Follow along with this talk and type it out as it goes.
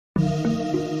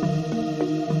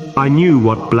I knew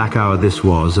what black hour this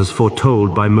was, as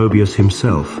foretold by Mobius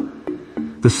himself.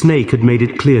 The snake had made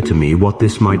it clear to me what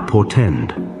this might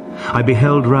portend. I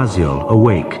beheld Raziel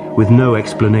awake, with no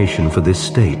explanation for this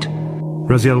state.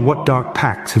 Raziel, what dark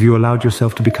pacts have you allowed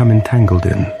yourself to become entangled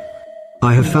in?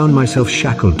 I have found myself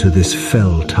shackled to this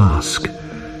fell task,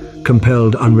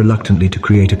 compelled unreluctantly to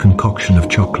create a concoction of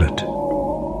chocolate.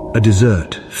 A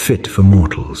dessert fit for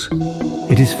mortals.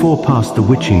 It is 4 past the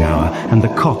witching hour, and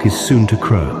the cock is soon to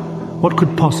crow. What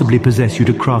could possibly possess you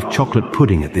to craft chocolate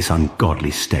pudding at this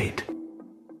ungodly state?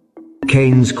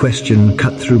 Cain's question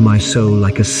cut through my soul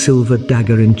like a silver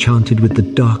dagger enchanted with the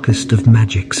darkest of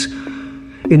magics.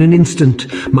 In an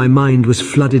instant, my mind was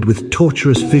flooded with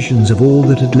torturous visions of all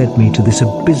that had led me to this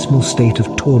abysmal state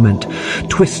of torment,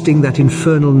 twisting that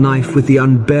infernal knife with the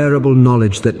unbearable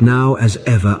knowledge that now as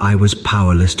ever I was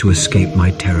powerless to escape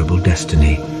my terrible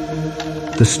destiny.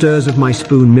 The stirs of my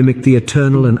spoon mimicked the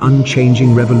eternal and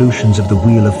unchanging revolutions of the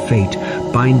wheel of fate,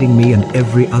 binding me and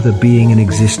every other being in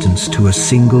existence to a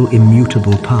single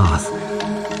immutable path.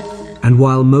 And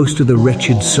while most of the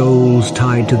wretched souls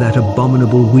tied to that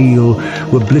abominable wheel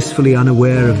were blissfully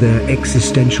unaware of their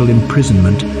existential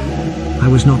imprisonment, I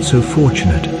was not so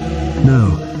fortunate.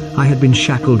 No, I had been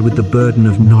shackled with the burden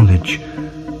of knowledge.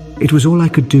 It was all I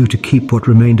could do to keep what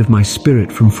remained of my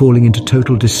spirit from falling into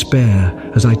total despair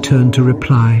as I turned to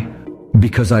reply.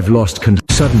 Because I've lost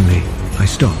Suddenly, I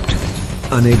stopped,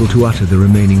 unable to utter the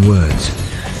remaining words.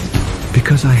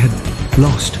 Because I had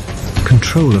lost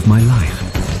control of my life.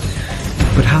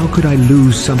 But how could I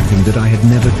lose something that I had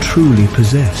never truly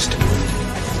possessed?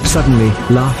 Suddenly,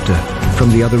 laughter from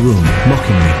the other room,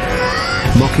 mocking me.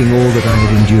 Mocking all that I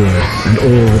had endured and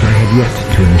all that I had yet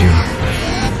to endure.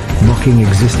 Mocking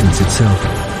existence itself.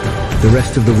 The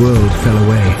rest of the world fell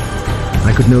away.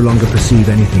 I could no longer perceive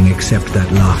anything except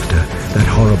that laughter, that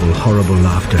horrible, horrible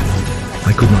laughter.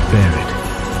 I could not bear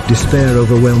it. Despair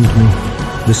overwhelmed me.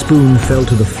 The spoon fell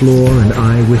to the floor and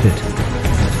I with it.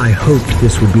 I hoped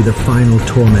this would be the final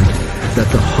torment, that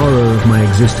the horror of my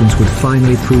existence would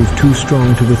finally prove too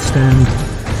strong to withstand,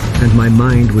 and my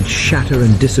mind would shatter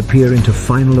and disappear into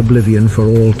final oblivion for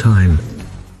all time.